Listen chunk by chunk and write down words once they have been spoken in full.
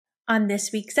On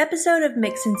this week's episode of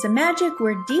Mixin' Some Magic,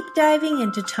 we're deep diving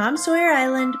into Tom Sawyer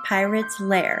Island Pirate's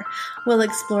Lair. We'll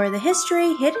explore the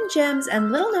history, hidden gems,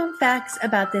 and little-known facts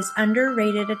about this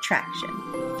underrated attraction.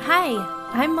 Hi,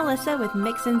 I'm Melissa with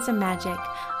Mixin' Some Magic.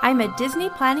 I'm a Disney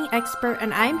planning expert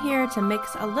and I'm here to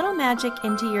mix a little magic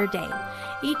into your day.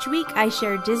 Each week I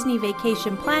share Disney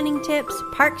vacation planning tips,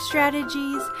 park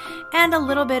strategies, and a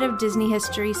little bit of Disney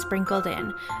history sprinkled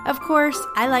in. Of course,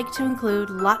 I like to include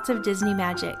lots of Disney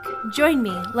magic. Join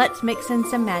me, let's mix in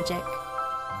some magic.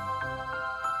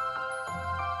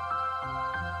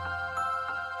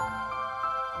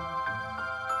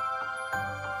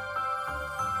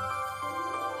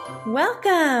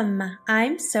 Welcome!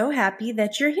 I'm so happy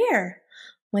that you're here.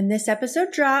 When this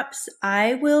episode drops,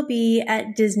 I will be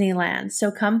at Disneyland,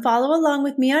 so come follow along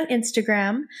with me on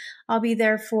Instagram. I'll be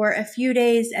there for a few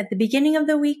days at the beginning of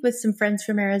the week with some friends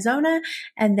from Arizona,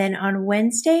 and then on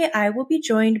Wednesday, I will be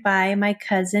joined by my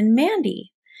cousin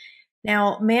Mandy.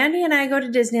 Now, Mandy and I go to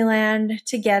Disneyland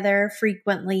together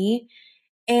frequently,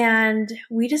 and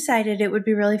we decided it would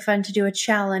be really fun to do a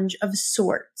challenge of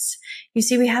sorts. You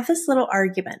see, we have this little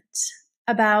argument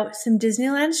about some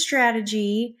Disneyland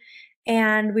strategy,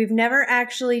 and we've never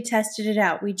actually tested it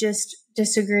out. We just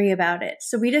disagree about it.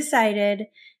 So we decided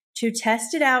to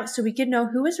test it out so we could know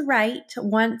who is right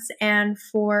once and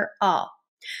for all.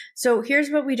 So here's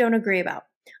what we don't agree about.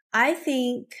 I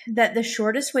think that the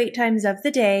shortest wait times of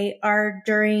the day are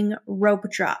during rope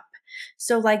drop.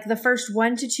 So like the first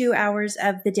 1 to 2 hours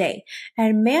of the day.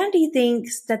 And Mandy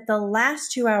thinks that the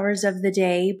last 2 hours of the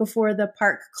day before the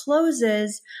park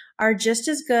closes are just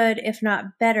as good, if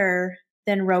not better,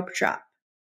 than rope drop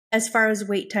as far as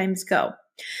wait times go.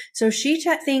 So she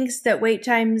thinks that wait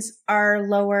times are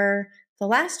lower the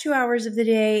last 2 hours of the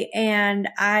day, and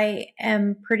I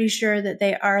am pretty sure that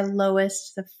they are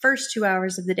lowest the first 2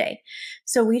 hours of the day.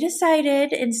 So we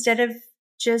decided, instead of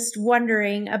just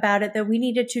wondering about it, that we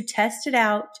needed to test it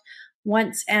out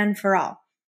once and for all.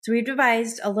 So we've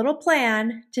devised a little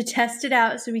plan to test it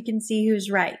out so we can see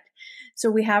who's right. So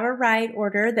we have a ride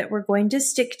order that we're going to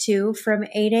stick to from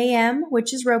 8 a.m.,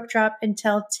 which is rope drop,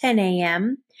 until 10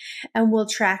 a.m. And we'll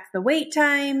track the wait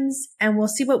times and we'll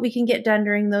see what we can get done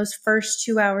during those first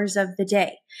 2 hours of the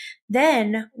day.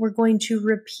 Then we're going to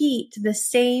repeat the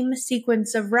same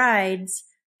sequence of rides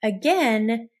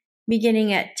again,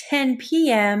 beginning at 10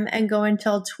 p.m. and go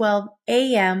until 12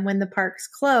 a.m. when the parks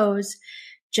close,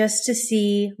 just to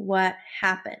see what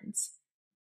happens.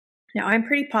 Now, I'm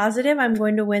pretty positive I'm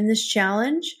going to win this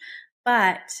challenge,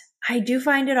 but I do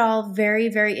find it all very,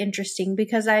 very interesting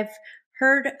because I've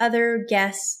heard other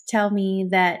guests tell me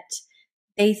that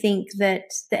they think that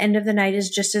the end of the night is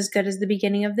just as good as the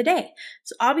beginning of the day.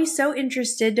 So I'll be so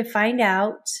interested to find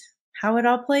out how it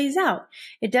all plays out.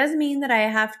 It does mean that I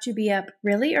have to be up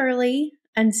really early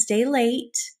and stay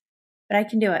late, but I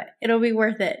can do it. It'll be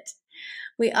worth it.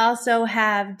 We also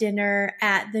have dinner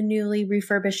at the newly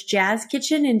refurbished Jazz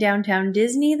Kitchen in downtown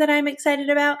Disney that I'm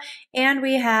excited about. And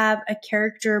we have a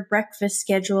character breakfast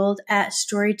scheduled at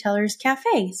Storytellers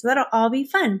Cafe. So that'll all be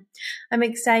fun. I'm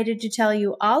excited to tell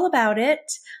you all about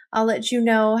it. I'll let you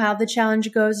know how the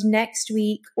challenge goes next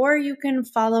week, or you can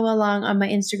follow along on my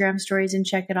Instagram stories and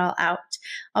check it all out.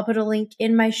 I'll put a link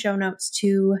in my show notes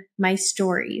to my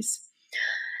stories.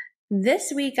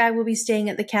 This week, I will be staying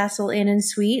at the Castle Inn and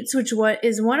Suites, which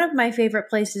is one of my favorite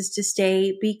places to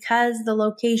stay because the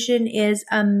location is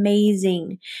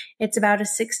amazing. It's about a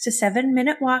 6 to 7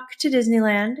 minute walk to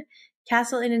Disneyland.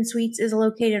 Castle Inn and Suites is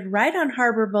located right on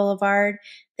Harbor Boulevard.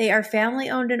 They are family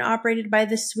owned and operated by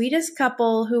the sweetest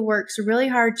couple who works really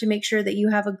hard to make sure that you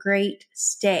have a great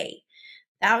stay.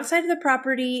 The outside of the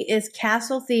property is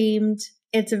castle themed.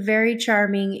 It's very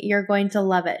charming. You're going to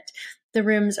love it. The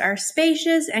rooms are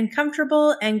spacious and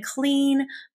comfortable and clean,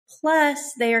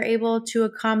 plus they are able to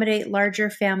accommodate larger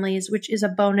families, which is a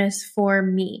bonus for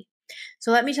me.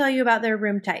 So let me tell you about their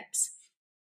room types.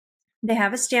 They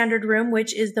have a standard room,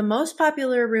 which is the most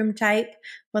popular room type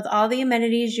with all the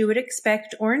amenities you would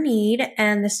expect or need,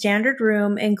 and the standard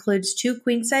room includes 2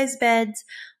 queen-size beds,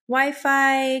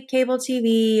 Wi-Fi, cable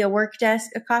TV, a work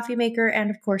desk, a coffee maker, and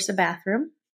of course a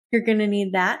bathroom. You're going to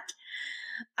need that.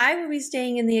 I will be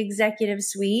staying in the executive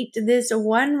suite. This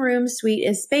one-room suite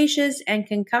is spacious and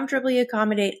can comfortably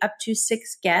accommodate up to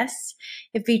 6 guests.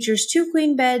 It features 2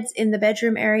 queen beds in the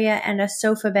bedroom area and a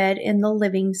sofa bed in the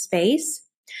living space.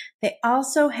 They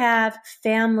also have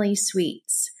family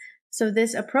suites. So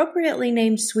this appropriately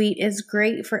named suite is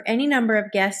great for any number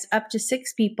of guests, up to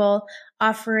 6 people,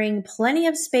 offering plenty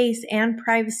of space and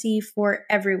privacy for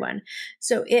everyone.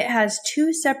 So it has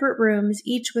 2 separate rooms,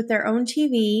 each with their own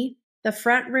TV. The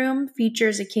front room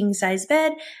features a king-size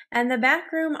bed, and the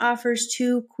back room offers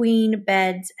 2 queen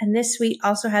beds, and this suite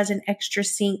also has an extra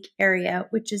sink area,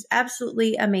 which is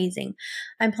absolutely amazing.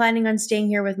 I'm planning on staying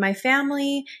here with my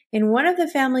family in one of the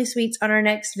family suites on our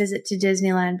next visit to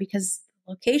Disneyland because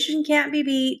the location can't be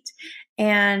beat,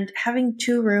 and having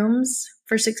 2 rooms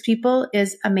for 6 people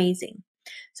is amazing.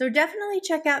 So definitely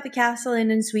check out the Castle Inn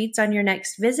and Suites on your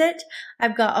next visit.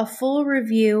 I've got a full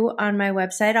review on my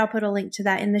website. I'll put a link to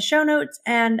that in the show notes,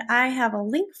 and I have a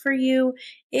link for you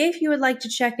if you would like to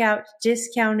check out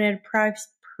discounted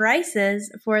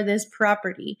prices for this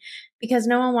property because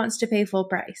no one wants to pay full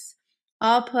price.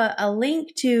 I'll put a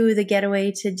link to the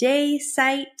Getaway Today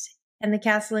site and the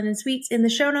Castle Inn and Suites in the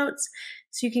show notes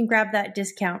so you can grab that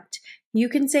discount. You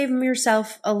can save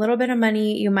yourself a little bit of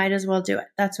money. You might as well do it.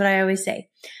 That's what I always say.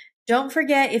 Don't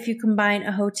forget, if you combine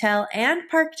a hotel and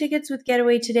park tickets with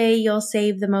Getaway Today, you'll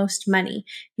save the most money.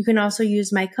 You can also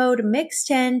use my code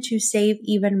MIX10 to save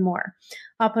even more.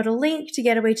 I'll put a link to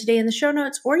Getaway Today in the show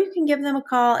notes, or you can give them a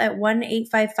call at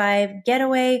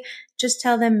 1-855-GETAWAY. Just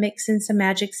tell them Mix and Some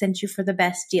Magic sent you for the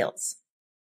best deals.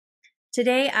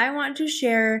 Today, I want to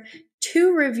share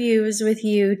 2 reviews with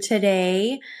you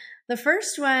today. The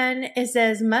first one, it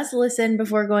says, must listen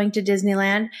before going to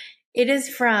Disneyland. It is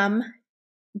from,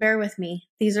 bear with me,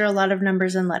 these are a lot of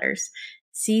numbers and letters,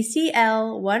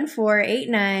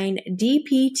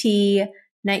 CCL1489DPT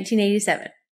 1987.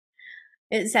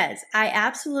 It says, I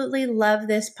absolutely love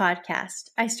this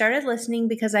podcast. I started listening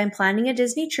because I'm planning a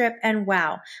Disney trip, and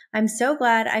wow, I'm so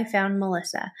glad I found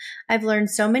Melissa. I've learned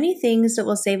so many things that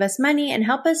will save us money and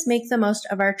help us make the most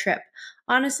of our trip.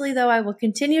 Honestly, though, I will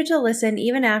continue to listen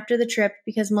even after the trip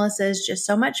because Melissa is just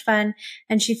so much fun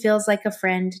and she feels like a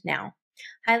friend now.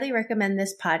 Highly recommend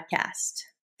this podcast.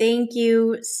 Thank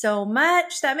you so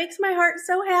much. That makes my heart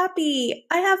so happy.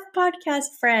 I have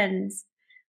podcast friends.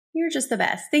 You're just the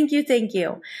best. Thank you. Thank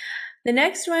you. The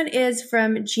next one is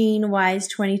from Jean Wise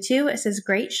 22. It says,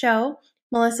 great show.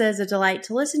 Melissa is a delight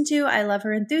to listen to. I love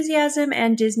her enthusiasm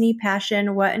and Disney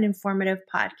passion. What an informative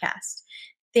podcast.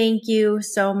 Thank you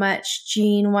so much,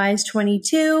 Jean Wise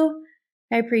 22.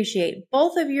 I appreciate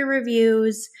both of your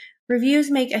reviews.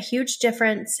 Reviews make a huge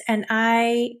difference, and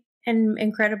I am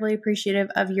incredibly appreciative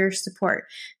of your support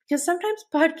because sometimes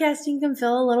podcasting can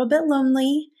feel a little bit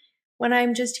lonely when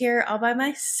I'm just here all by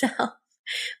myself.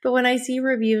 But when I see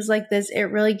reviews like this, it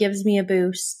really gives me a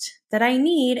boost that I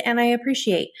need and I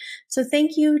appreciate. So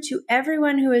thank you to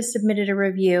everyone who has submitted a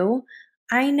review.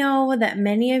 I know that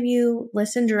many of you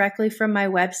listen directly from my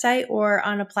website or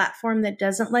on a platform that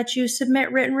doesn't let you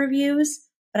submit written reviews,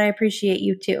 but I appreciate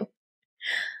you too.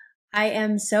 I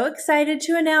am so excited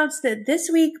to announce that this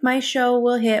week my show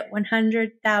will hit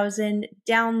 100,000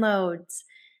 downloads.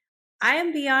 I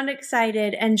am beyond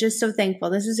excited and just so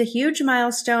thankful. This is a huge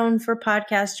milestone for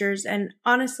podcasters, and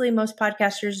honestly, most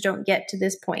podcasters don't get to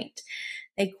this point.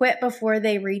 They quit before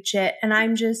they reach it, and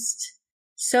I'm just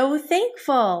so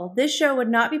thankful. This show would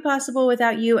not be possible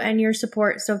without you and your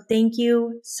support, so thank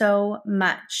you so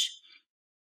much.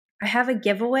 I have a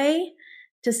giveaway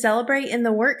to celebrate in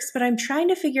the works, but I'm trying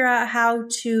to figure out how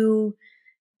to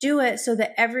do it so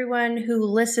that everyone who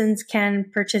listens can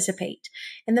participate.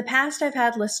 In the past, I've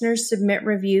had listeners submit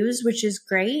reviews, which is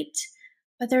great,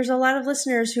 but there's a lot of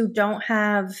listeners who don't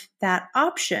have that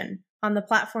option on the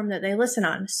platform that they listen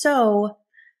on. So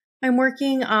I'm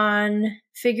working on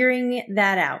figuring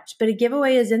that out, but a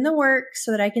giveaway is in the works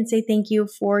so that I can say thank you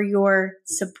for your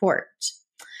support.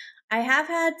 I have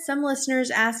had some listeners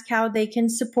ask how they can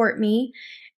support me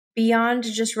beyond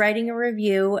just writing a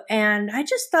review, and I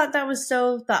just thought that was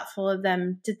so thoughtful of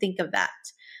them to think of that.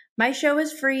 My show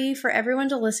is free for everyone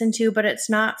to listen to, but it's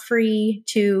not free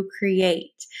to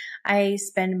create. I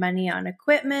spend money on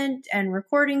equipment and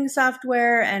recording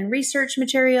software and research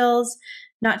materials,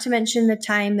 not to mention the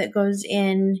time that goes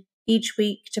in each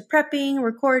week to prepping,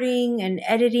 recording, and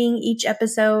editing each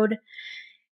episode.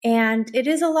 And it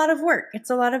is a lot of work. It's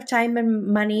a lot of time and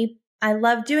money. I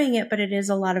love doing it, but it is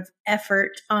a lot of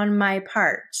effort on my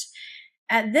part.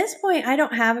 At this point, I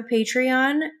don't have a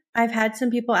Patreon. I've had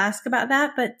some people ask about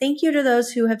that, but thank you to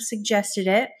those who have suggested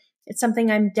it. It's something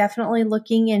I'm definitely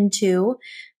looking into.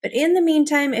 But in the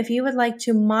meantime, if you would like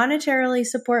to monetarily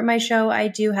support my show, I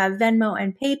do have Venmo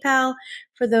and PayPal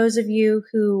for those of you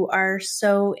who are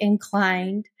so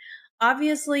inclined.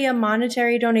 Obviously, a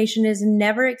monetary donation is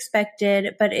never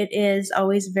expected, but it is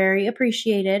always very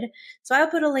appreciated. So I'll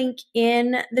put a link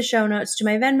in the show notes to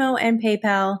my Venmo and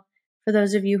PayPal for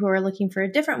those of you who are looking for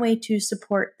a different way to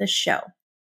support the show.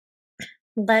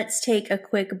 Let's take a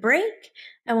quick break,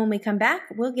 and when we come back,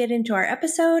 we'll get into our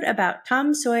episode about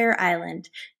Tom Sawyer Island.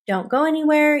 Don't go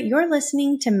anywhere. You're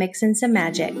listening to Mixin' Some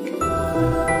Magic.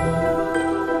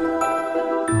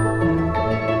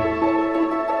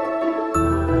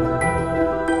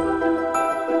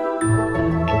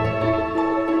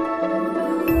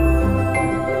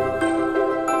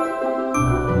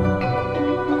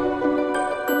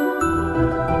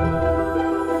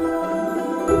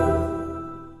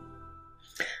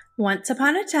 Once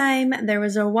upon a time, there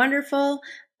was a wonderful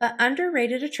but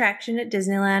underrated attraction at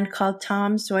Disneyland called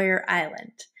Tom Sawyer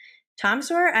Island. Tom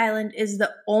Sawyer Island is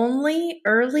the only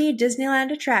early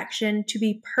Disneyland attraction to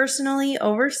be personally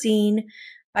overseen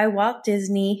by Walt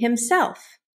Disney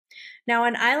himself. Now,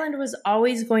 an island was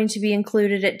always going to be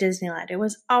included at Disneyland. It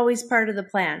was always part of the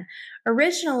plan.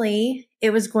 Originally, it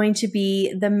was going to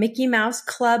be the Mickey Mouse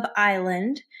Club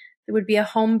Island. It would be a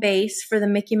home base for the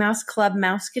Mickey Mouse Club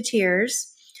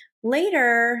Mouseketeers.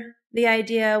 Later, the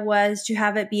idea was to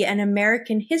have it be an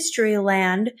American history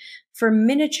land for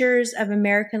miniatures of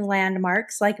American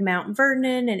landmarks like Mount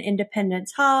Vernon and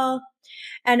Independence Hall.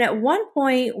 And at one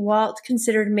point, Walt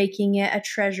considered making it a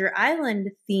Treasure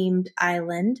Island themed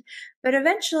island, but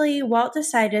eventually Walt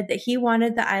decided that he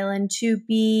wanted the island to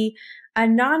be a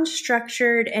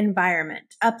non-structured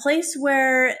environment, a place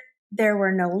where there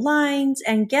were no lines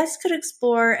and guests could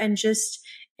explore and just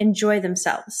enjoy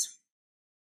themselves.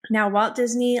 Now, Walt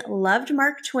Disney loved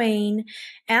Mark Twain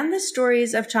and the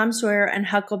stories of Tom Sawyer and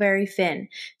Huckleberry Finn,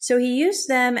 so he used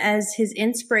them as his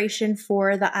inspiration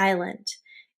for the island.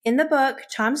 In the book,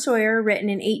 Tom Sawyer, written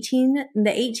in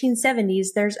the 1870s,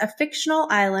 there's a fictional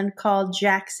island called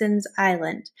Jackson's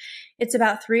Island. It's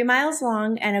about 3 miles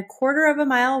long and a quarter of a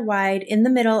mile wide in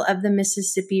the middle of the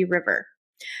Mississippi River.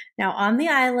 Now, on the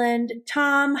island,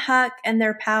 Tom, Huck, and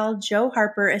their pal Joe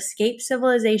Harper escape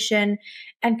civilization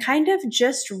and kind of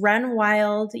just run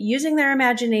wild, using their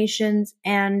imaginations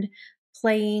and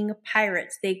playing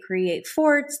pirates. They create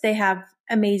forts, they have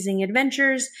amazing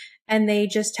adventures, and they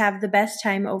just have the best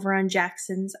time over on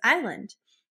Jackson's Island.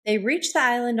 They reach the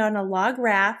island on a log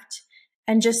raft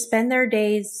and just spend their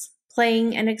days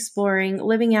playing and exploring,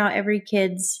 living out every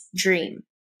kid's dream.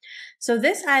 So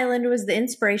this island was the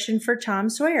inspiration for Tom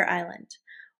Sawyer Island.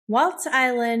 Walt's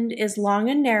Island is long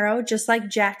and narrow, just like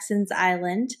Jackson's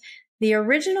Island. The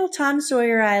original Tom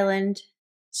Sawyer Island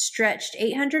stretched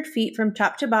 800 feet from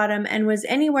top to bottom and was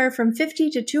anywhere from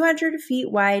 50 to 200 feet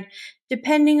wide,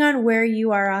 depending on where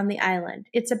you are on the island.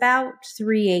 It's about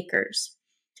 3 acres.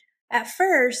 At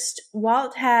first,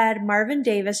 Walt had Marvin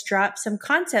Davis drop some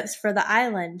concepts for the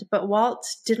island, but Walt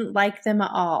didn't like them at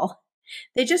all.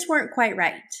 They just weren't quite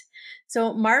right.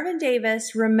 So Marvin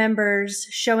Davis remembers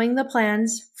showing the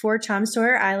plans for Tom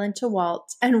Sawyer Island to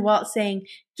Walt, and Walt saying,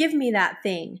 "Give me that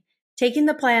thing," taking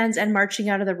the plans and marching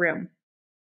out of the room.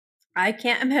 I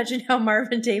can't imagine how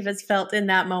Marvin Davis felt in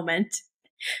that moment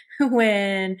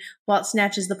when Walt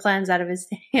snatches the plans out of his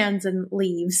hands and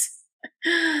leaves.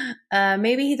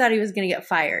 Maybe he thought he was going to get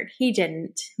fired. He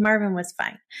didn't. Marvin was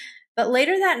fine. But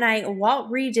later that night, Walt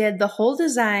redid the whole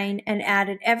design and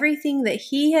added everything that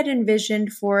he had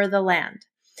envisioned for the land.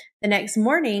 The next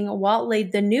morning, Walt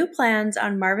laid the new plans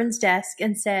on Marvin's desk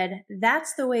and said,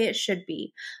 "That's the way it should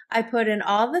be. I put in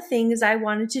all the things I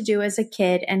wanted to do as a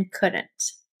kid and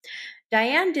couldn't."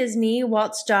 Diane Disney,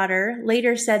 Walt's daughter,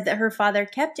 later said that her father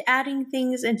kept adding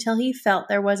things until he felt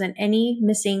there wasn't any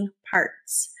missing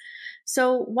parts.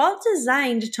 So Walt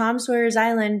designed Tom Sawyer's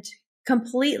Island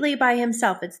completely by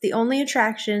himself. It's the only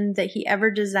attraction that he ever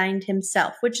designed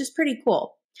himself, which is pretty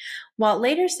cool. Walt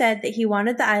later said that he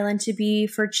wanted the island to be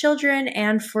for children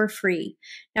and for free.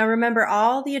 Now remember,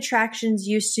 all the attractions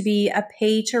used to be a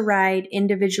pay-to-ride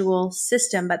individual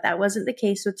system, but that wasn't the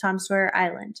case with Tom Sawyer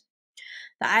Island.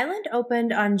 The island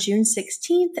opened on June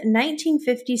 16th,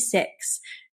 1956.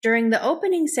 During the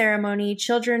opening ceremony,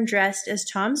 children dressed as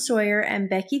Tom Sawyer and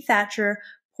Becky Thatcher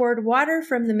poured water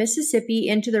from the Mississippi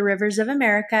into the rivers of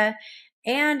America,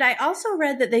 and I also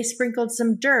read that they sprinkled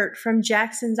some dirt from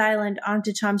Jackson's Island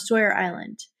onto Tom Sawyer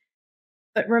Island.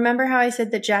 But remember how I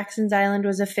said that Jackson's Island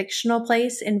was a fictional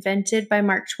place invented by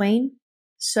Mark Twain?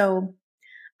 So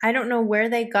I don't know where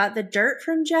they got the dirt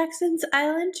from Jackson's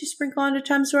Island to sprinkle onto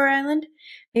Tom Sawyer Island.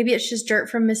 Maybe it's just dirt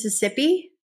from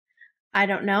Mississippi. I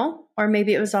don't know. Or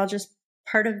maybe it was all just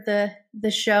part of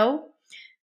the show.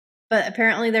 But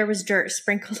apparently there was dirt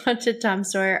sprinkled onto Tom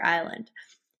Sawyer Island.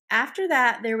 After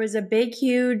that, there was a big,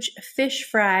 huge fish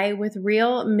fry with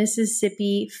real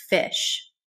Mississippi fish.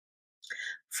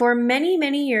 For many,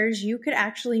 many years, you could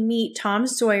actually meet Tom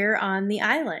Sawyer on the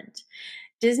island.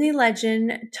 Disney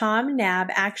legend Tom Nab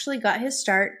actually got his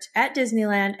start at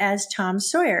Disneyland as Tom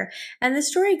Sawyer. And the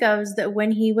story goes that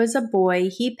when he was a boy,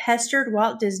 he pestered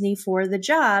Walt Disney for the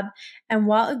job, and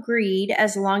Walt agreed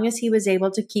as long as he was able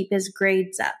to keep his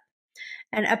grades up.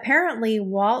 And apparently,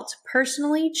 Walt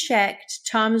personally checked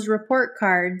Tom's report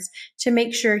cards to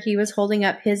make sure he was holding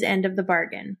up his end of the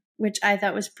bargain, which I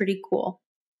thought was pretty cool.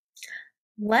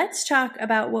 Let's talk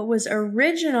about what was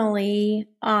originally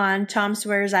on Tom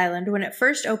Sawyer's Island when it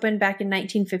first opened back in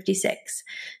 1956.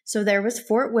 So there was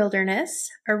Fort Wilderness.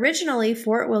 Originally,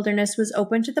 Fort Wilderness was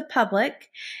open to the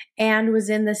public and was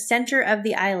in the center of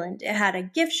the island. It had a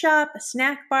gift shop, a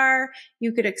snack bar.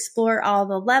 You could explore all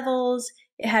the levels.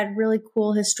 It had really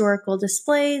cool historical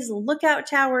displays, lookout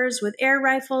towers with air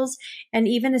rifles, and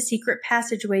even a secret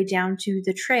passageway down to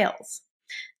the trails.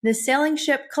 The sailing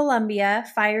ship Columbia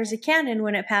fires a cannon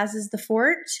when it passes the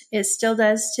fort. It still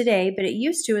does today, but it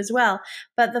used to as well.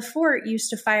 But the fort used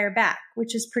to fire back,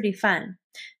 which is pretty fun.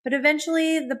 But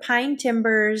eventually, the pine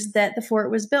timbers that the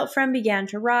fort was built from began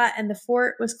to rot, and the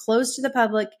fort was closed to the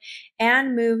public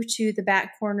and moved to the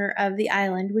back corner of the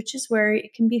island, which is where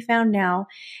it can be found now.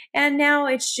 And now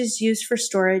it's just used for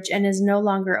storage and is no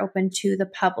longer open to the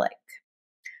public.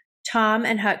 Tom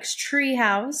and Huck's tree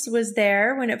house was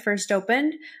there when it first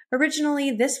opened.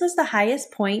 Originally, this was the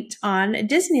highest point on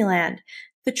Disneyland.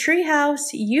 The tree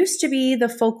house used to be the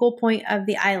focal point of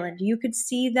the island. You could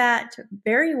see that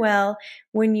very well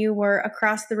when you were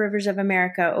across the rivers of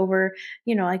America over,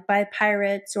 like by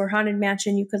Pirates or Haunted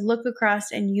Mansion. You could look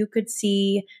across and you could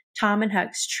see Tom and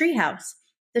Huck's tree house.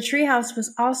 The tree house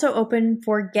was also open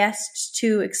for guests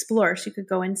to explore. So you could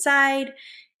go inside.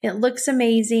 It looks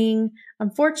amazing.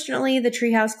 Unfortunately, the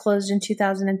treehouse closed in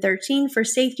 2013 for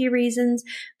safety reasons,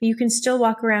 but you can still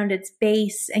walk around its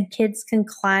base and kids can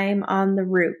climb on the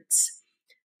roots.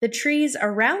 The trees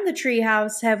around the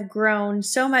treehouse have grown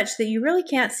so much that you really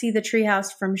can't see the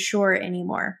treehouse from shore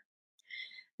anymore.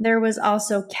 There was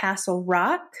also Castle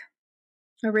Rock.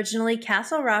 Originally,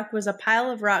 Castle Rock was a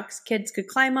pile of rocks kids could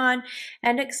climb on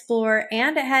and explore,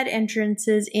 and it had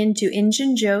entrances into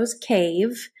Injun Joe's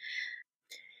cave.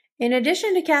 In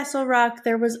addition to Castle Rock,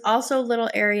 there was also a little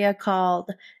area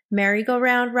called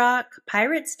Merry-Go-Round Rock,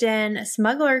 Pirate's Den,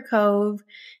 Smuggler Cove,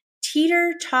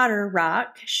 Teeter-Totter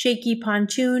Rock, Shaky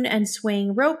Pontoon and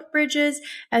Swing Rope Bridges,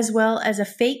 as well as a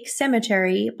fake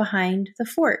cemetery behind the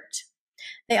fort.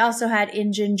 They also had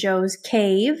Injun Joe's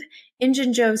Cave.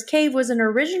 Injun Joe's Cave was an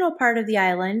original part of the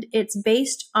island. It's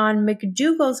based on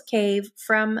McDougal's Cave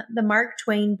from the Mark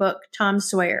Twain book, Tom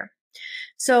Sawyer.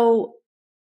 So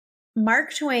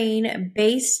Mark Twain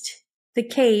based the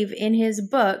cave in his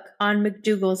book on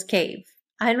McDougal's Cave.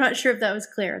 I'm not sure if that was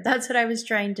clear. That's what I was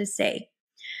trying to say.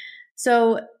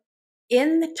 So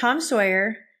in Tom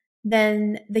Sawyer,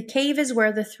 then the cave is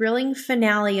where the thrilling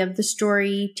finale of the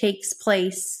story takes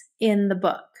place in the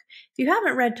book. If you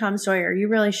haven't read Tom Sawyer, you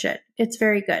really should. It's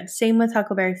very good. Same with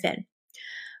Huckleberry Finn.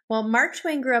 Well, Mark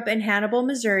Twain grew up in Hannibal,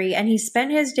 Missouri, and he spent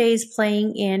his days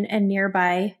playing in a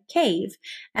nearby cave.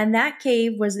 And that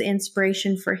cave was the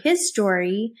inspiration for his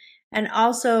story and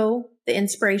also the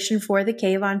inspiration for the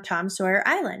cave on Tom Sawyer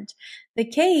Island. The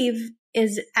cave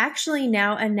is actually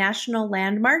now a national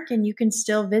landmark, and you can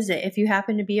still visit if you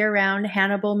happen to be around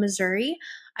Hannibal, Missouri.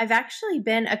 I've actually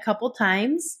been a couple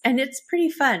times, and it's pretty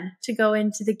fun to go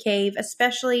into the cave,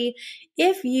 especially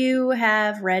if you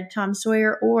have read Tom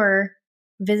Sawyer or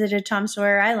visited Tom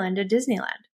Sawyer Island at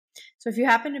Disneyland. So if you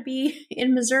happen to be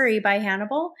in Missouri by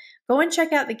Hannibal, go and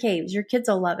check out the caves. Your kids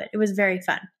will love it. It was very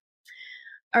fun.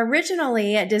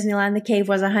 Originally at Disneyland, the cave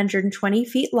was 120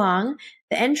 feet long.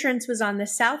 The entrance was on the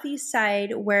southeast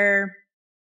side where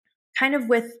kind of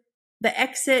with the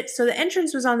exit. So the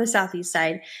entrance was on the southeast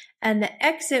side and the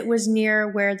exit was near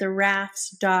where the rafts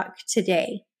dock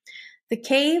today. The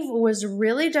cave was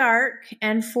really dark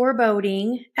and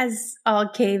foreboding, as all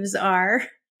caves are,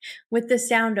 with the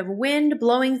sound of wind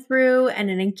blowing through and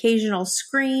an occasional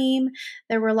scream.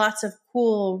 There were lots of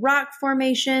cool rock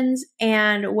formations,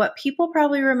 and what people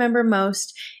probably remember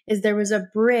most is there was a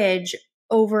bridge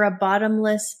over a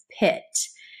bottomless pit.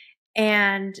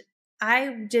 And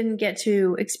I didn't get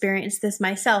to experience this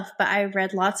myself, but I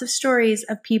read lots of stories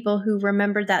of people who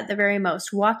remembered that the very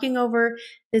most. Walking over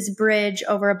this bridge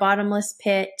over a bottomless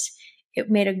pit,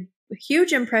 it made a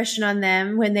huge impression on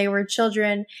them when they were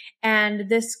children, and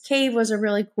this cave was a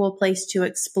really cool place to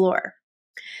explore.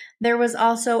 There was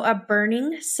also a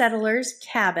burning settler's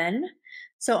cabin.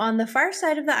 So on the far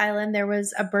side of the island, there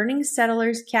was a burning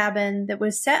settler's cabin that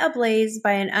was set ablaze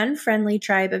by an unfriendly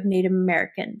tribe of Native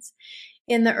Americans.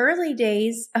 In the early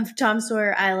days of Tom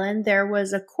Sawyer Island, there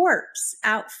was a corpse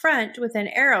out front with an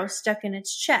arrow stuck in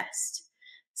its chest.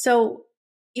 So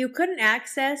you couldn't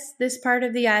access this part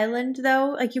of the island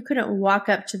though. Like you couldn't walk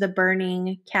up to the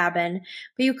burning cabin,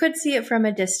 but you could see it from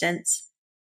a distance.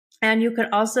 And you could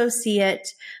also see it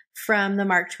from the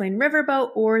Mark Twain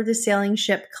riverboat or the sailing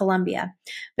ship Columbia.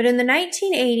 But in the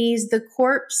 1980s, the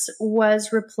corpse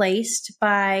was replaced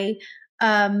by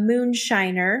a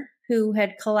moonshiner who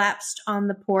had collapsed on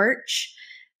the porch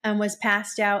and was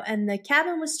passed out. And the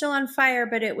cabin was still on fire,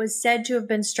 but it was said to have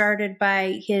been started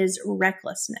by his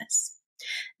recklessness.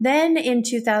 Then in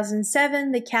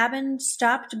 2007, the cabin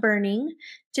stopped burning.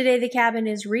 Today, the cabin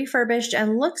is refurbished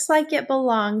and looks like it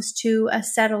belongs to a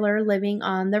settler living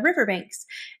on the riverbanks.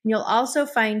 And you'll also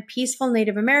find peaceful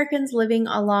Native Americans living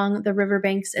along the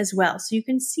riverbanks as well. So you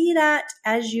can see that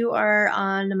as you are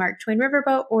on the Mark Twain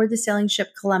riverboat or the sailing ship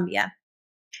Columbia.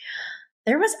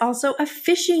 There was also a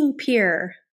fishing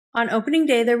pier. On opening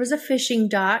day, there was a fishing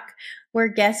dock where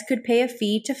guests could pay a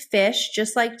fee to fish,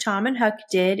 just like Tom and Huck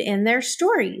did in their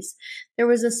stories. There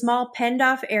was a small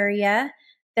penned-off area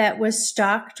that was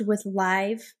stocked with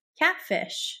live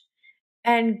catfish,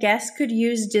 and guests could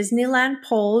use Disneyland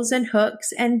poles and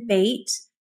hooks and bait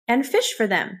and fish for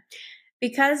them.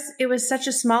 Because it was such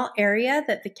a small area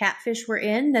that the catfish were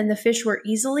in, then the fish were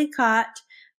easily caught,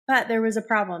 but there was a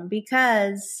problem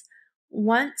because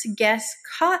once guests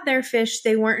caught their fish,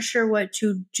 they weren't sure what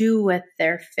to do with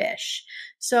their fish.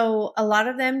 So a lot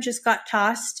of them just got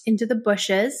tossed into the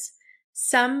bushes.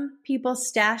 Some people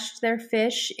stashed their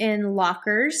fish in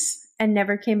lockers and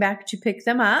never came back to pick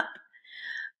them up.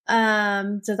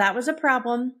 So that was a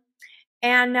problem.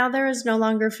 And now there is no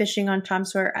longer fishing on Tom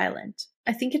Sawyer Island.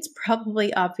 I think it's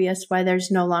probably obvious why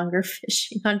there's no longer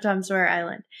fishing on Tom Sawyer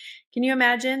Island. Can you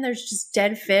imagine? There's just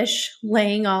dead fish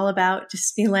laying all about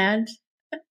Disneyland.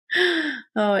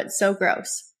 Oh, it's so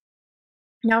gross.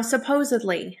 Now,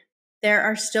 supposedly, there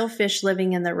are still fish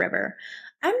living in the river.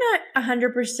 I'm not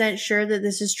 100% sure that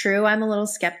this is true. I'm a little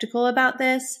skeptical about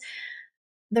this.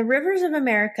 The Rivers of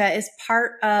America is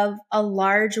part of a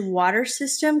large water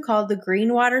system called the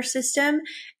Green Water System,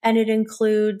 and it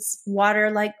includes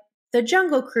water like the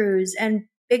Jungle Cruise and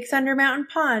Big Thunder Mountain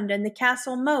Pond and the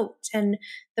Castle Moat and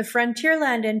the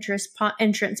Frontierland entrance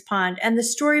pond and the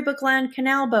Storybook Land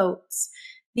canal boats.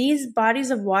 These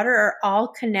bodies of water are all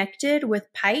connected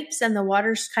with pipes and the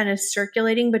water's kind of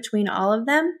circulating between all of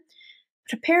them.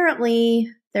 But apparently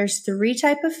there's 3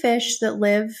 types of fish that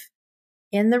live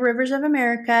in the Rivers of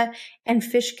America, and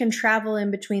fish can travel in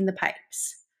between the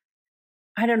pipes.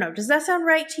 I don't know. Does that sound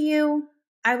right to you?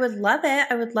 I would love it.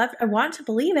 I want to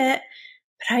believe it,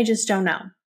 but I just don't know.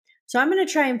 So I'm going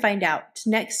to try and find out.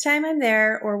 Next time I'm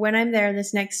there, or when I'm there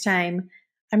this next time,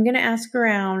 I'm going to ask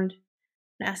around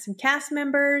and ask some cast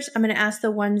members. I'm going to ask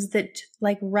the ones that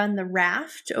run the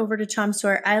raft over to Tom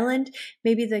Sawyer Island,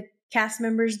 maybe the cast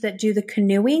members that do the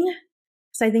canoeing,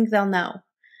 because I think they'll know.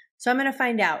 So I'm going to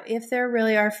find out if there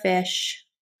really are fish.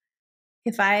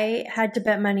 If I had to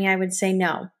bet money, I would say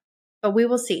no, but we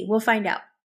will see. We'll find out.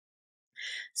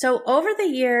 So over the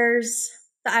years,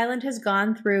 the island has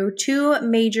gone through 2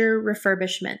 major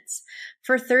refurbishments.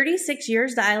 For 36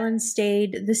 years, the island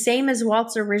stayed the same as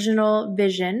Walt's original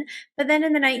vision, but then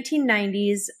in the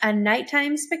 1990s, a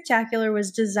nighttime spectacular was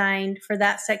designed for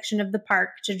that section of the park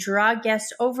to draw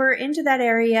guests over into that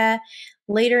area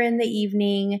later in the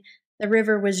evening. The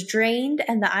river was drained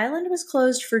and the island was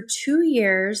closed for 2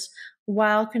 years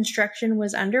while construction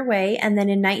was underway. And then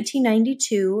in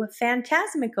 1992,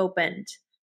 Fantasmic opened.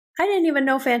 I didn't even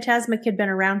know Fantasmic had been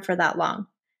around for that long.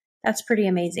 That's pretty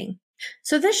amazing.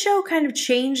 So this show kind of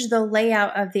changed the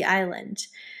layout of the island.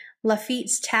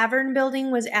 Lafitte's Tavern building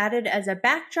was added as a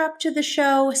backdrop to the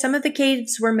show. Some of the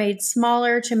caves were made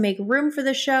smaller to make room for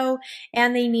the show,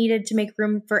 and they needed to make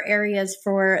room for areas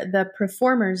for the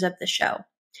performers of the show.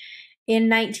 In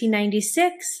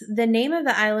 1996, the name of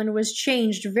the island was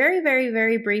changed very, very,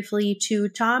 very briefly to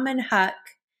Tom and Huck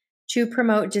to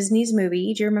promote Disney's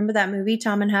movie. Do you remember that movie,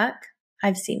 Tom and Huck?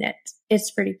 I've seen it.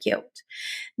 It's pretty cute.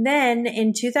 Then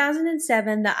in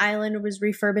 2007, the island was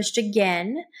refurbished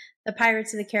again. The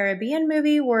Pirates of the Caribbean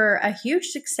movie were a huge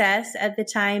success at the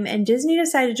time, and Disney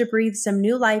decided to breathe some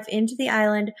new life into the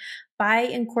island by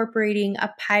incorporating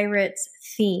a pirates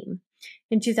theme.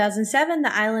 In 2007,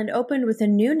 the island opened with a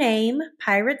new name,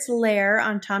 Pirates Lair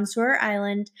on Tom Sawyer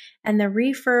Island, and the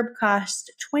refurb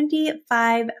cost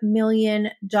 $25 million.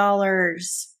 Can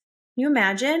you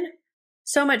imagine?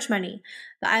 So much money.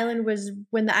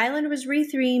 When the island was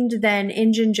rethemed, then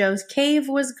Injun Joe's Cave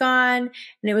was gone,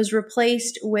 and it was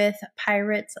replaced with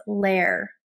Pirates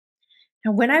Lair.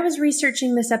 Now, when I was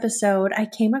researching this episode, I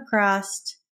came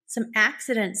across some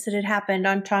accidents that had happened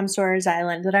on Tom Sawyer's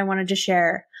Island that I wanted to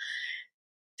share.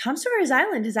 Tom Sawyer's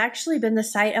Island has actually been the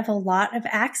site of a lot of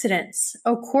accidents.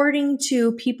 According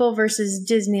to People versus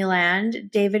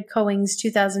Disneyland, David Coing's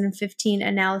 2015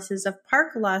 analysis of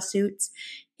park lawsuits,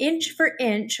 inch for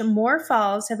inch, more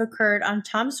falls have occurred on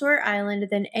Tom Sawyer Island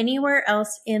than anywhere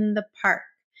else in the park.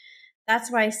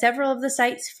 That's why several of the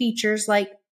site's features, like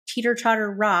Teeter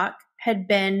Totter Rock, had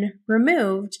been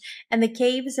removed, and the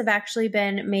caves have actually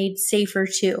been made safer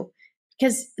too.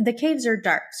 Because the caves are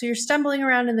dark. So you're stumbling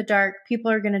around in the dark.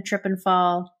 People are going to trip and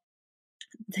fall.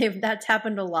 That's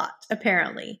happened a lot,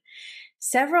 apparently.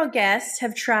 Several guests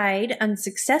have tried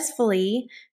unsuccessfully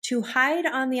to hide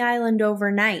on the island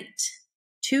overnight.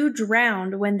 2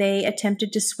 drowned when they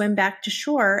attempted to swim back to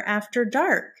shore after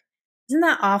dark. Isn't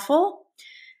that awful?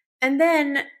 And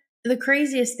then the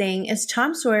craziest thing is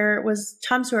Tom Sawyer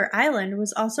Island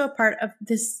was also a part of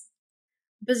this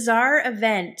bizarre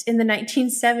event in the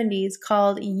 1970s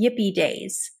called Yippee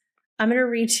Days. I'm going to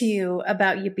read to you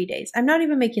about Yippee Days. I'm not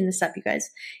even making this up, you guys.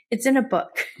 It's in a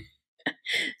book.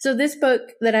 So this book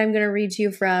that I'm going to read to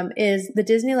you from is the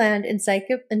Disneyland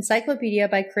Encyclopedia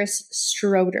by Chris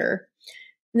Stroder.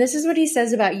 And this is what he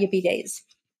says about Yippee Days.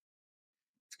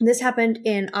 This happened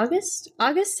in August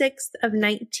 6th of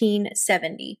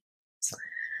 1970.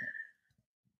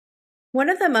 One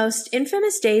of the most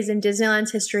infamous days in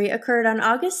Disneyland's history occurred on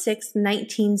August 6,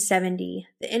 1970.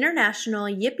 The International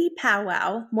Yippee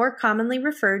Powwow, more commonly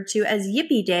referred to as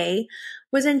Yippee Day,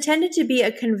 was intended to be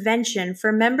a convention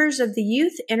for members of the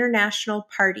Youth International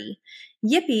Party.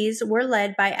 Yippies were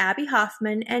led by Abby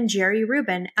Hoffman and Jerry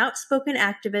Rubin, outspoken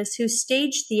activists who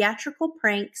staged theatrical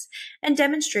pranks and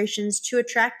demonstrations to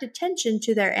attract attention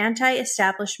to their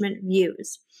anti-establishment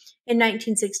views. In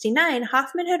 1969,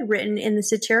 Hoffman had written in the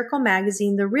satirical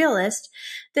magazine The Realist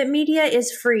that media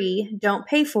is free, don't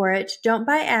pay for it, don't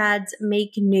buy ads,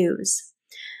 make news.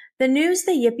 The news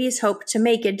the Yippies hoped to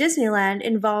make at Disneyland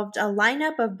involved a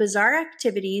lineup of bizarre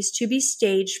activities to be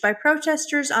staged by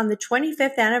protesters on the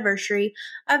 25th anniversary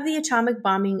of the atomic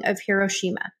bombing of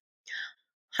Hiroshima.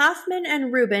 Hoffman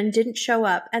and Rubin didn't show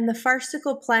up, and the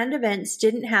farcical planned events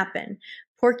didn't happen.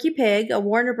 Porky Pig, a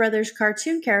Warner Brothers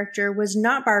cartoon character, was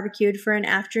not barbecued for an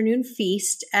afternoon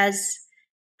feast as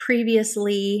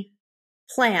previously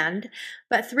planned,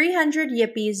 but 300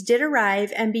 Yippies did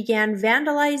arrive and began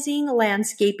vandalizing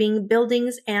landscaping,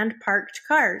 buildings, and parked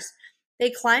cars.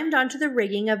 They climbed onto the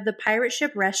rigging of the pirate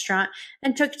ship restaurant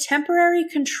and took temporary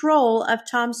control of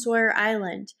Tom Sawyer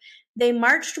Island. They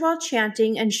marched while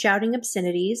chanting and shouting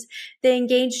obscenities. They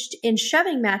engaged in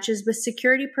shoving matches with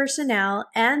security personnel,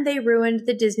 and they ruined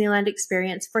the Disneyland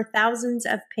experience for thousands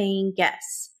of paying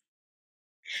guests.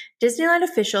 Disneyland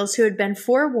officials who had been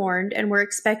forewarned and were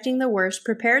expecting the worst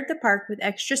prepared the park with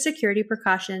extra security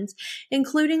precautions,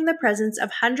 including the presence of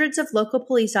hundreds of local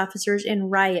police officers in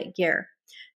riot gear.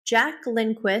 Jack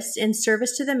Lindquist, in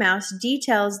Service to the Mouse,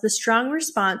 details the strong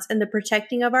response and the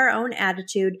protecting of our own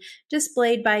attitude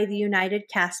displayed by the United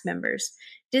cast members.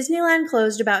 Disneyland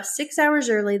closed about 6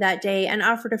 hours early that day and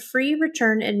offered a free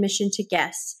return admission to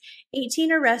guests.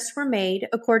 18 arrests were made,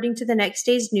 according to the next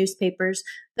day's newspapers,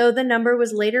 though the number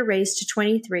was later raised to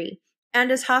 23.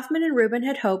 And as Hoffman and Rubin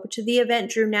had hoped, the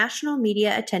event drew national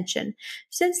media attention.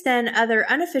 Since then, other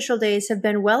unofficial days have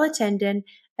been well attended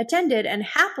and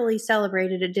happily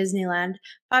celebrated at Disneyland.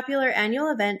 Popular annual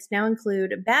events now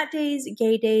include Bat Days,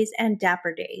 Gay Days, and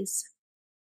Dapper Days.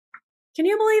 Can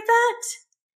you believe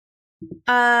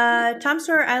that? Tom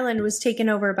Sawyer Island was taken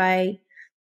over by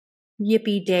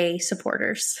Yippee Day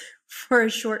supporters for a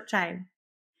short time.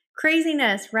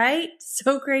 Craziness, right?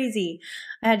 So crazy.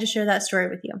 I had to share that story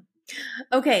with you.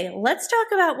 Okay, let's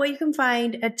talk about what you can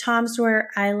find at Tom Sawyer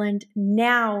Island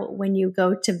now when you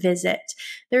go to visit.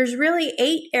 There's really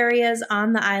 8 areas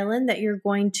on the island that you're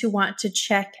going to want to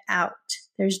check out.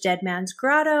 There's Dead Man's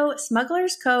Grotto,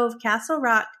 Smuggler's Cove, Castle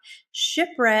Rock,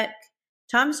 Shipwreck,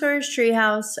 Tom Sawyer's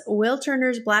Treehouse, Will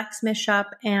Turner's Blacksmith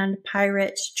Shop, and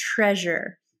Pirate's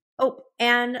Treasure. Oh,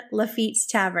 and Lafitte's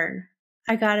Tavern.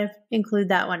 I gotta include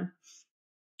that one.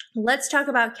 Let's talk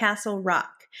about Castle Rock.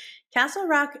 Castle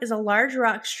Rock is a large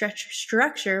rock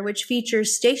structure which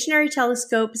features stationary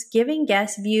telescopes giving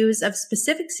guests views of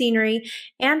specific scenery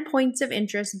and points of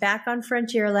interest back on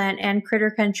Frontierland and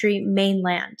Critter Country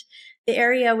mainland. The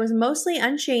area was mostly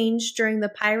unchanged during the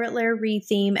Pirate Lair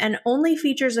re-theme and only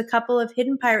features a couple of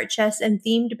hidden pirate chests and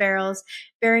themed barrels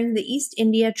bearing the East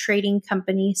India Trading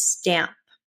Company stamp.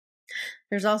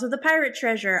 There's also the Pirate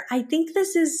Treasure. I think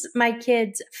this is my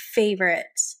kids' favorite.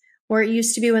 Or it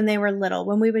used to be when they were little.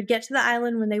 When we would get to the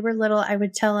island when they were little, I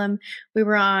would tell them we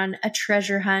were on a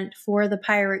treasure hunt for the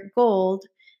pirate gold.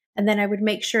 And then I would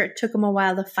make sure it took them a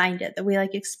while to find it, that we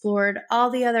explored all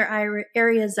the other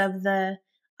areas of the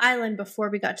island before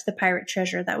we got to the pirate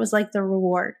treasure. That was like the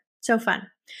reward. So fun.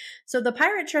 So the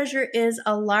pirate treasure is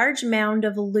a large mound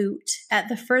of loot at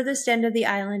the furthest end of the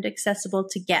island accessible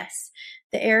to guests.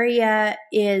 The area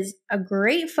is a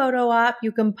great photo op.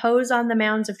 You can pose on the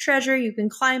mounds of treasure. You can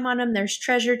climb on them. There's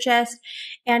treasure chests.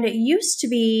 And it used to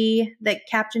be that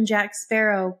Captain Jack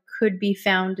Sparrow could be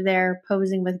found there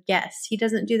posing with guests. He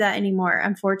doesn't do that anymore,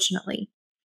 unfortunately.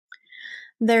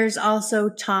 There's also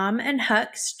Tom and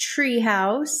Huck's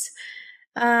treehouse.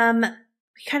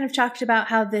 We kind of talked about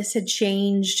how this had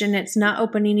changed and it's not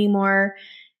open anymore.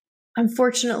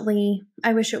 Unfortunately,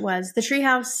 I wish it was. The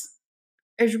treehouse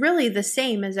is really the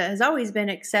same as it has always been,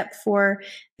 except for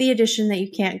the addition that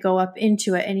you can't go up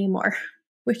into it anymore,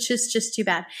 which is just too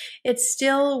bad. It's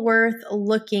still worth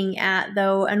looking at,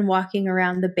 though, and walking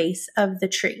around the base of the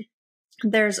tree.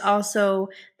 There's also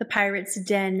the Pirate's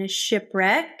Den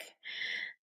shipwreck.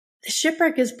 The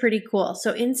shipwreck is pretty cool.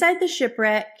 So inside the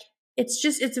shipwreck,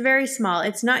 it's very small.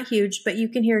 It's not huge, but you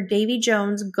can hear Davy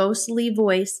Jones' ghostly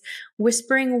voice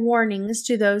whispering warnings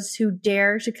to those who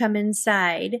dare to come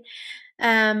inside.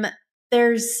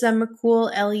 There's some cool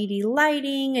LED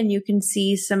lighting, and you can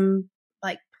see some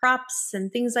like props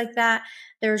and things like that.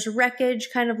 There's wreckage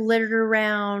kind of littered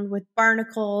around with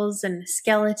barnacles and a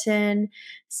skeleton,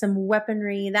 some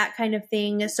weaponry, that kind of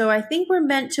thing. So I think we're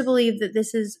meant to believe that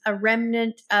this is a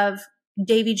remnant of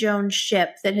Davy Jones'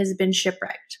 ship that has been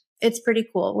shipwrecked. It's pretty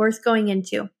cool, worth going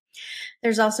into.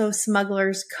 There's also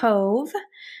Smuggler's Cove.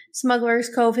 Smuggler's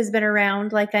Cove has been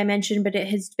around, like I mentioned, but it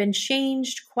has been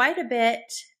changed quite a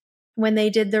bit when they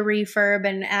did the refurb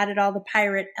and added all the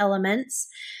pirate elements.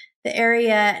 The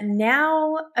area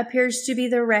now appears to be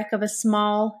the wreck of a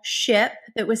small ship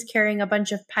that was carrying a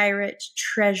bunch of pirate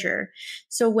treasure.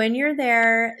 So when you're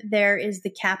there, there is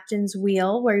the captain's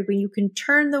wheel where you can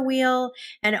turn the wheel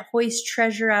and it hoists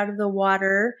treasure out of the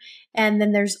water. And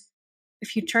then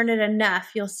if you turn it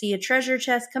enough, you'll see a treasure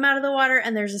chest come out of the water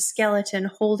and there's a skeleton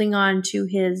holding on to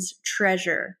his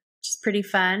treasure, which is pretty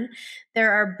fun.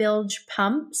 There are bilge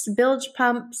pumps. Bilge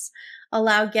pumps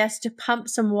allow guests to pump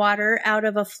some water out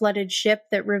of a flooded ship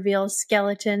that reveals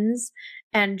skeletons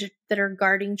and that are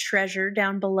guarding treasure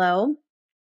down below.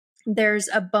 There's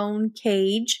a bone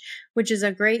cage, which is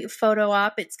a great photo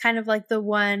op. It's kind of like the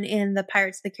one in the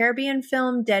Pirates of the Caribbean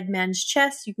film, Dead Man's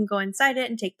Chest. You can go inside it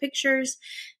and take pictures.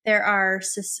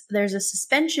 There's a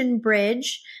suspension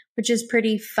bridge, which is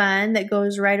pretty fun, that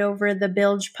goes right over the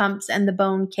bilge pumps and the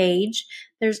bone cage.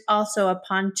 There's also a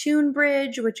pontoon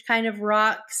bridge, which kind of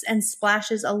rocks and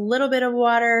splashes a little bit of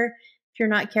water. If you're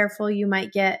not careful, you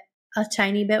might get a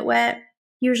tiny bit wet.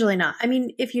 Usually not. I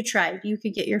mean, if you tried, you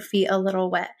could get your feet a little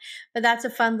wet, but that's a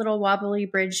fun little wobbly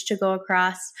bridge to go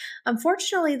across.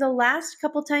 Unfortunately, the last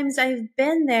couple times I've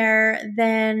been there,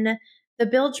 then the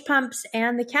bilge pumps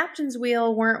and the captain's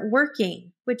wheel weren't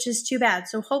working, which is too bad.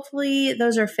 So hopefully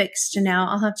those are fixed now.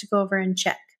 I'll have to go over and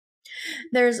check.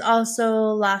 There's also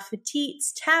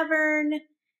Lafayette's Tavern.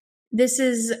 This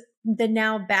is the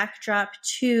now backdrop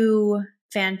to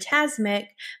Phantasmic,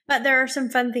 but there are some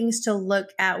fun things to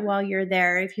look at while you're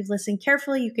there. If you've listened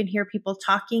carefully, you can hear people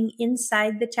talking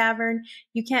inside the tavern.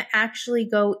 You can't actually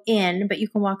go in, but you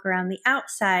can walk around the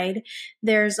outside.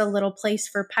 There's a little place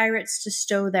for pirates to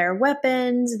stow their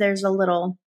weapons. There's a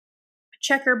little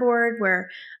checkerboard where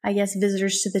I guess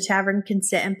visitors to the tavern can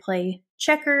sit and play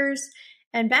checkers.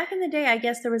 And back in the day, I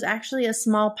guess there was actually a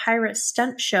small pirate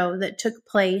stunt show that took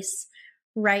place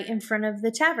right in front of the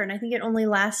tavern. I think it only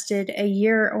lasted a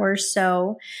year or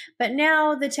so, but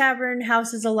now the tavern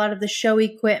houses a lot of the show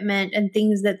equipment and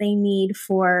things that they need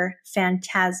for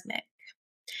Phantasmic.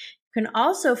 You can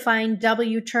also find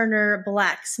W. Turner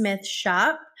Blacksmith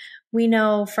Shop. We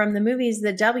know from the movies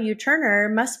that W. Turner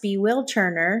must be Will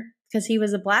Turner because he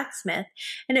was a blacksmith,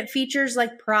 and it features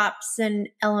like props and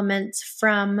elements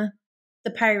from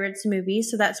the Pirates movie,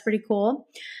 so that's pretty cool.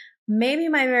 Maybe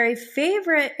my very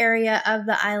favorite area of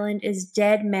the island is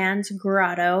Dead Man's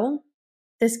Grotto.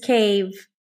 This cave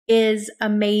is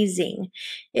amazing.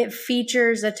 It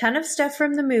features a ton of stuff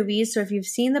from the movies. So if you've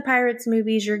seen the Pirates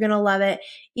movies, you're going to love it.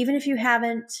 Even if you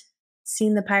haven't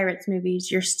seen the Pirates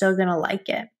movies, you're still going to like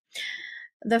it.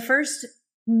 The first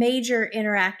major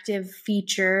interactive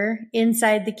feature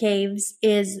inside the caves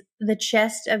is the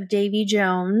chest of Davy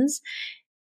Jones.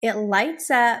 It lights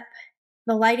up.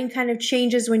 The lighting kind of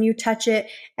changes when you touch it,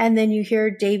 and then you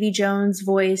hear Davy Jones'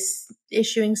 voice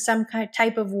issuing some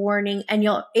type of warning, and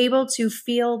you're able to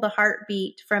feel the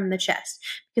heartbeat from the chest,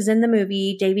 because in the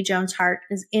movie, Davy Jones' heart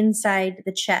is inside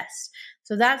the chest.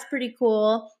 So that's pretty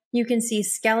cool. You can see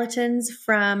skeletons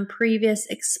from previous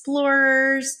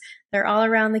explorers. They're all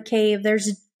around the cave.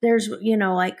 There's There's,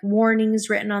 like warnings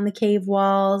written on the cave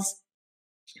walls.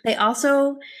 They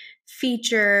also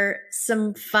feature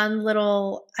some fun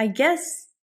little, I guess,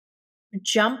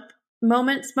 jump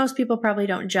moments. Most people probably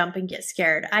don't jump and get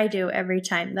scared. I do every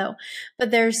time though.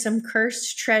 But there's some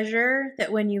cursed treasure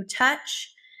that when you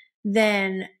touch,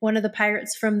 then one of the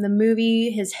pirates from the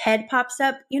movie, his head pops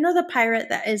up. You know, the pirate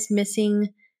that is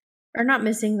missing, or not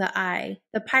missing the eye,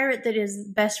 the pirate that is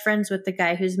best friends with the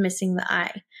guy who's missing the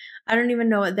eye. I don't even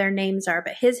know what their names are,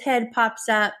 but his head pops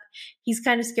up. He's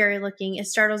kind of scary looking. It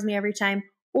startles me every time.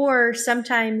 Or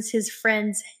sometimes his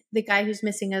friends, the guy who's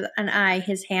missing an eye,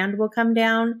 his hand will come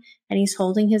down and he's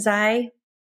holding his eye.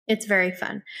 It's very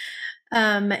fun.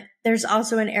 There's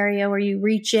also an area where you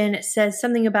reach in. It says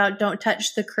something about don't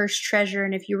touch the cursed treasure.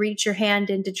 And if you reach your hand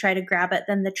in to try to grab it,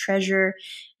 then the treasure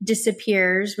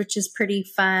disappears, which is pretty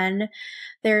fun.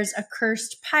 There's a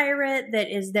cursed pirate that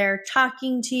is there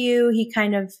talking to you. He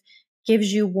kind of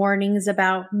gives you warnings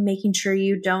about making sure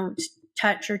you don't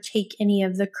touch or take any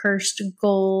of the cursed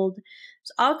gold.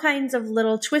 There's all kinds of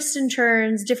little twists and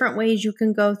turns, different ways you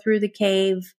can go through the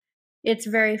cave. It's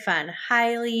very fun.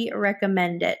 Highly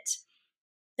recommend it.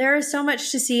 There is so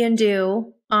much to see and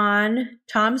do on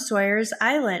Tom Sawyer's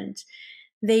Island.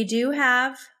 They do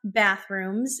have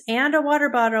bathrooms and a water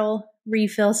bottle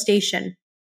refill station.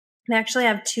 They actually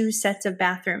have 2 sets of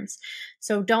bathrooms.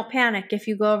 So don't panic if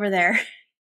you go over there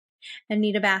and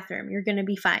need a bathroom. You're going to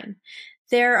be fine.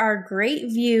 There are great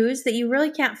views that you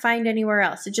really can't find anywhere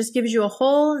else. It just gives you a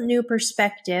whole new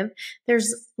perspective.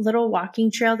 There's a little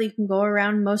walking trail that you can go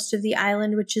around most of the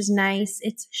island, which is nice.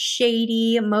 It's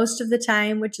shady most of the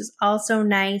time, which is also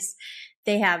nice.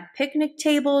 They have picnic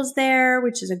tables there,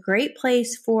 which is a great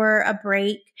place for a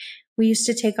break. We used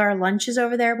to take our lunches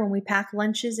over there when we pack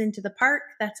lunches into the park.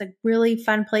 That's a really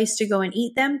fun place to go and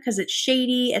eat them because it's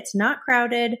shady, it's not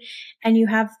crowded, and you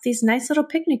have these nice little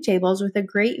picnic tables with a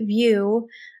great view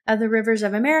of the rivers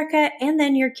of America, and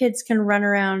then your kids can run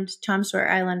around Tom Sawyer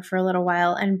Island for a little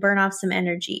while and burn off some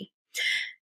energy.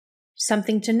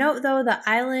 Something to note though, the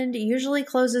island usually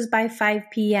closes by 5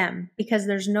 p.m. because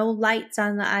there's no lights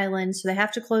on the island, so they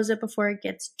have to close it before it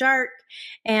gets dark,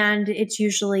 and it's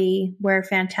usually where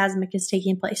Phantasmic is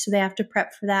taking place, so they have to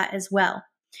prep for that as well.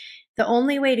 The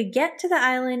only way to get to the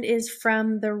island is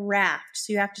from the raft,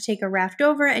 so you have to take a raft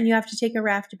over and you have to take a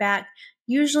raft back.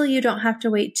 Usually you don't have to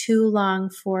wait too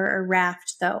long for a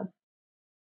raft though.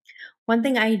 One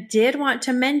thing I did want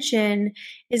to mention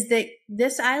is that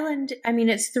this island,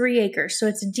 it's 3 acres, so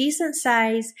it's a decent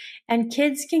size and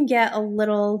kids can get a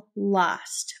little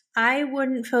lost. I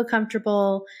wouldn't feel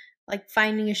comfortable like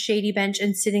finding a shady bench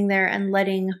and sitting there and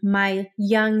letting my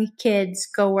young kids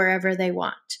go wherever they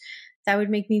want. That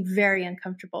would make me very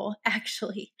uncomfortable,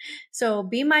 actually. So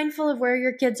be mindful of where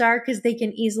your kids are because they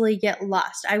can easily get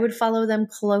lost. I would follow them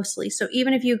closely. So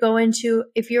even if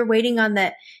you're waiting on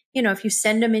that, if you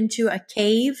send them into a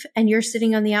cave and you're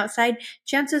sitting on the outside,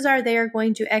 chances are they are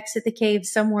going to exit the cave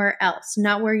somewhere else,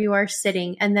 not where you are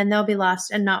sitting, and then they'll be lost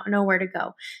and not know where to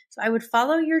go. So I would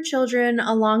follow your children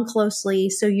along closely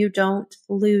so you don't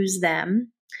lose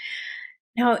them.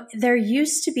 Now, there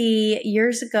used to be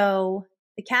years ago,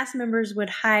 the cast members would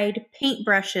hide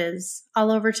paintbrushes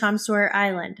all over Tom Sawyer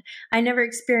Island. I never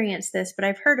experienced this, but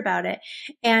I've heard about it.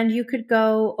 And you could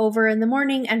go over in the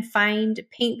morning and find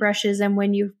paintbrushes. And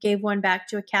when you gave one back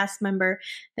to a cast member,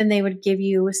 then they would give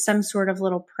you some sort of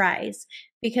little prize.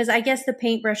 Because I guess the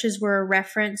paintbrushes were a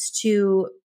reference to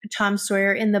Tom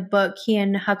Sawyer in the book. He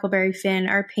and Huckleberry Finn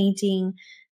are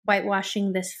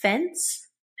whitewashing this fence.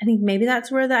 I think maybe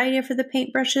that's where the idea for the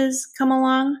paintbrushes come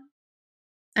along.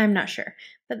 I'm not sure,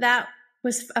 but that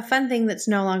was a fun thing that's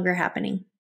no longer happening.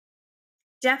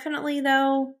 Definitely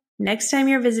though, next time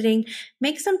you're visiting,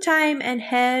 make some time and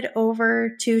head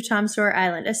over to Tom Sawyer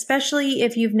Island, especially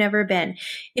if you've never been.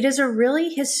 It is a really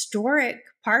historic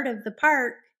part of the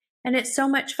park and it's so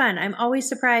much fun. I'm always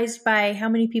surprised by how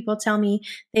many people tell me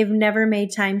they've never made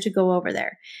time to go over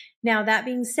there. Now, that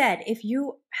being said, if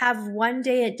you have one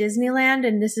day at Disneyland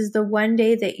and this is the one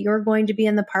day that you're going to be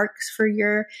in the parks for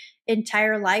your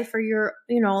entire life, or you're,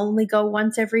 only go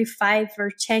once every 5 or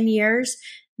 10 years,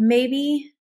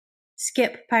 maybe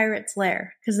skip Pirate's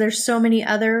Lair because there's so many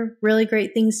other really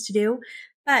great things to do.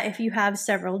 But if you have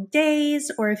several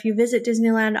days or if you visit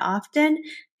Disneyland often,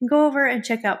 go over and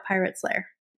check out Pirate's Lair.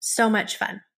 So much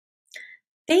fun.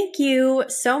 Thank you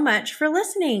so much for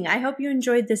listening. I hope you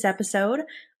enjoyed this episode.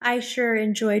 I sure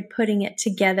enjoyed putting it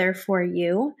together for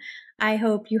you. I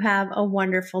hope you have a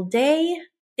wonderful day.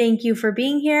 Thank you for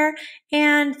being here,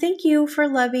 and thank you for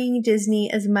loving Disney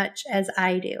as much as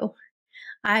I do.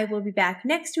 I will be back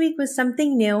next week with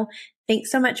something new.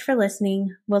 Thanks so much for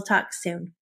listening. We'll talk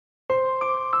soon.